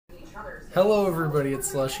Hello everybody, it's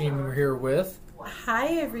SLUSHIE and we're here with... Hi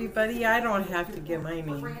everybody, I don't have to give my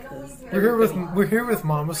name because... We're here with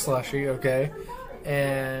Mama SLUSHIE, okay?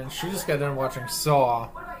 And she just got done watching Saw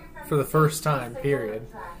for the first time, period.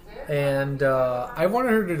 And I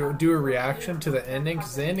wanted her to do a reaction to the ending,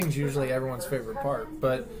 because the ending's usually everyone's favorite part.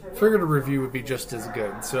 But figured a review would be just as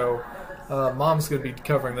good. So Mom's going to be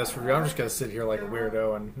covering this review. I'm just going to sit here like a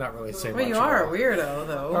weirdo and not really say much. Well, you are a weirdo,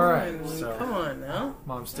 though. Alright, I mean, so come on now.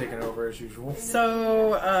 Mom's taking over as usual.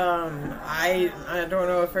 So, I don't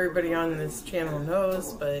know if everybody on this channel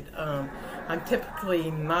knows, but I'm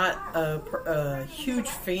typically not a huge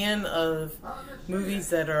fan of movies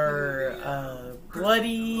that are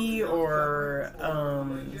bloody or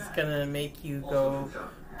it's gonna make you go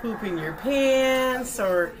poop in your pants,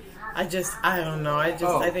 or I don't know. I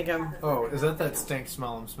think I'm... Oh, is that stink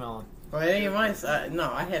smell I'm smelling? Well, it ain't mine.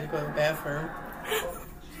 No, I had to go to the bathroom.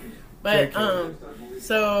 But,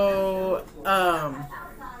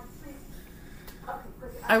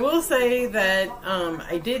 I will say that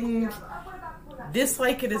I didn't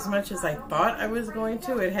dislike it as much as I thought I was going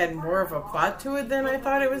to. It had more of a plot to it than I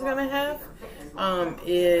thought it was going to have. I'll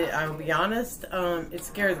be honest, it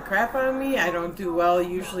scared the crap out of me. I don't do well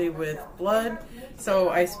usually with blood. So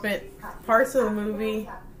I spent parts of the movie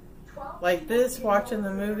like this, watching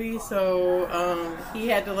the movie. So he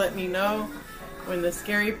had to let me know when the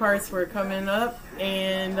scary parts were coming up.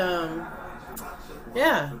 And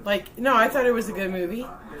yeah, like, no, I thought it was a good movie.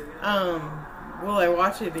 Will I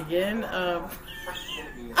watch it again?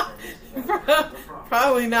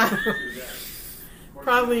 Probably not.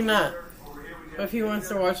 Probably not. But if he wants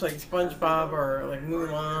to watch like SpongeBob or like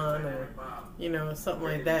Mulan or, you know, something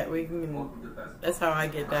like that, we can. That's how I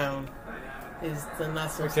get down. Is the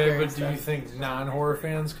not so scary Okay, but stuff. do you think non-horror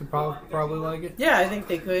fans could probably like it? Yeah, I think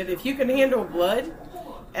they could. If you can handle blood,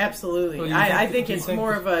 absolutely. Well, I think it's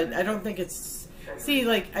more of a... I don't think it's... See,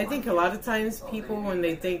 like, I think a lot of times people, when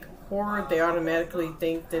they think horror, they automatically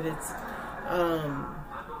think that it's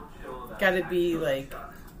got to be, like,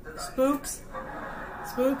 spooks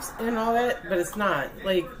and all that, but it's not.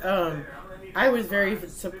 Like, I was very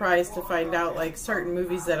surprised to find out, like, certain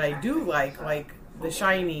movies that I do like The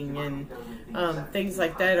Shining and things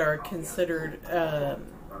like that are considered,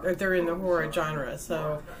 they're in the horror genre.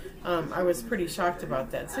 So I was pretty shocked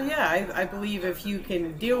about that. So yeah, I believe if you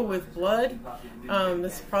can deal with blood,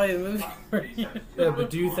 this is probably the movie for you. Yeah, but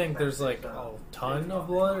do you think there's like a ton of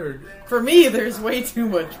blood? Or... For me, there's way too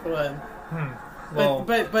much blood. Well,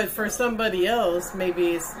 But for somebody else, maybe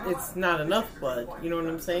it's not enough blood. You know what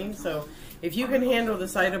I'm saying? So if you can handle the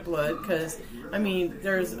sight of blood, because I mean,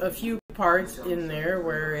 there's a few parts in there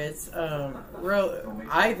where it's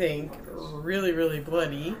I think really, really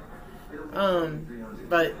bloody.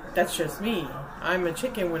 But that's just me. I'm a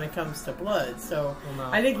chicken when it comes to blood. So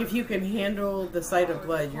I think if you can handle the sight of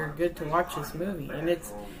blood, you're good to watch this movie. And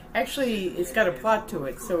it's got a plot to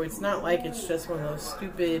it. So it's not like it's just one of those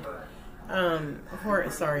stupid horror.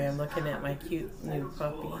 Sorry, I'm looking at my cute new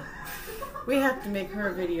puppy. We have to make her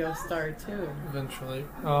a video star too. Eventually.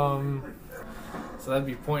 So that'd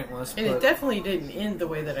be pointless. And it definitely didn't end the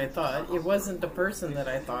way that I thought. It wasn't the person that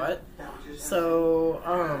I thought. So,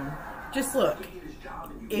 just look.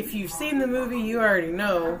 If you've seen the movie, you already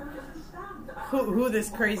know who this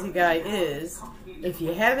crazy guy is. If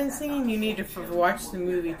you haven't seen, you need to watch the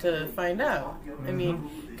movie to find out. I mean,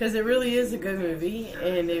 because it really is a good movie,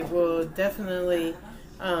 and it will definitely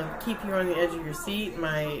keep you on the edge of your seat.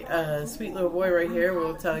 My sweet little boy right here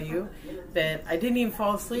will tell you that I didn't even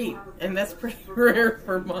fall asleep, and that's pretty rare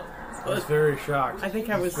for months. I was very shocked. I think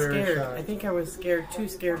I was scared. Shocked. I think I was scared, too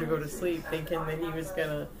scared to go to sleep, thinking that he was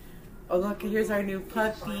gonna... Oh, look, here's our new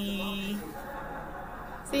puppy.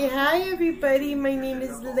 Say hi, everybody. My name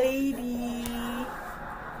is Lady.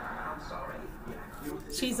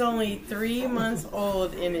 She's only 3 months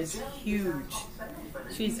old and is huge.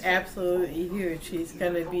 She's absolutely huge. She's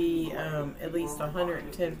going to be at least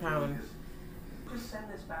 110 pounds.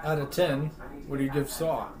 Out of 10, what do you give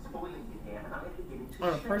Saw?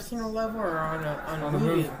 On a personal level or on a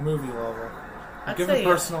movie level? I'd Give say a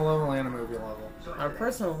personal level and a movie level. On a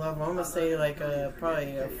personal level, I'm going to say like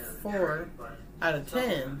probably a 4 out of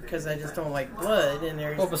 10 because I just don't like blood. And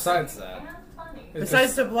there's... Well, besides that.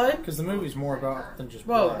 Besides the blood? Because the movie's more about than just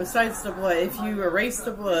blood. Well, besides the blood, if you erase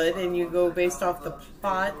the blood and you go based off the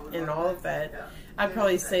plot and all of that, I'd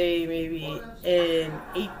probably say maybe an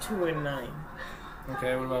 8 to a 9.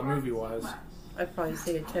 Okay, what about movie-wise? I'd probably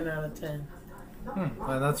say a 10 out of 10.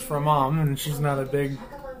 And that's from Mom, and she's not a big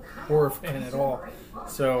horror fan at all.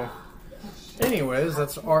 So, Anyways,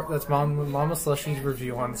 that's Mama Slushie's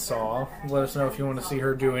review on Saw. Let us know if you want to see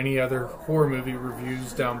her do any other horror movie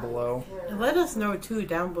reviews down below. And let us know too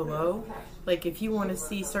down below, like if you want to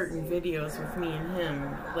see certain videos with me and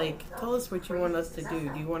him. Like, tell us what you want us to do.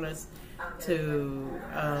 Do you want us to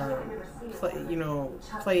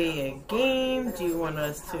play a game? Do you want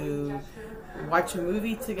us to watch a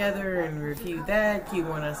movie together and review that? Do you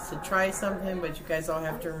want us to try something? But you guys all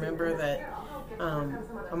have to remember that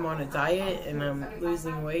I'm on a diet and I'm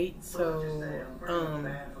losing weight, so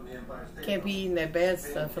can't be eating that bad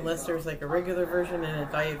stuff unless there's like a regular version and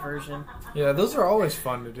a diet version. Yeah, those are always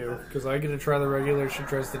fun to do because I get to try the regular, she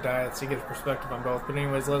tries the diet, so you get a perspective on both. But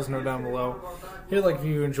anyways, let us know down below. Hit like if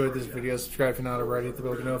you enjoyed this video, subscribe if you're not already, hit the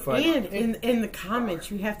bell to be notified. And in the comments,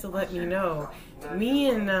 you have to let me know. Me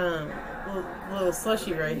and little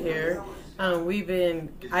Slushie right here. I've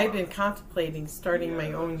been contemplating starting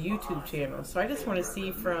my own YouTube channel, so I just want to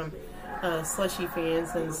see from Slushie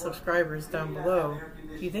fans and subscribers down below.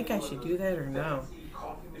 Do you think I should do that or no?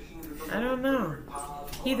 I don't know.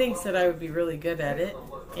 He thinks that I would be really good at it,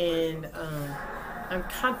 and I'm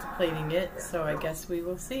contemplating it, so I guess we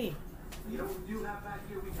will see.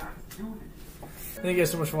 Thank you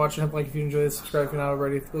guys so much for watching. Like if you enjoyed this, subscribe if you're not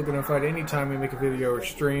already. You'll get notified anytime we make a video or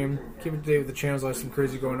stream. Keep up to date with the channels. There's some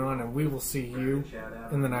crazy going on, and we will see you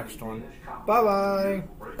in the next one. Bye bye.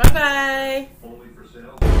 Bye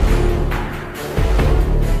bye.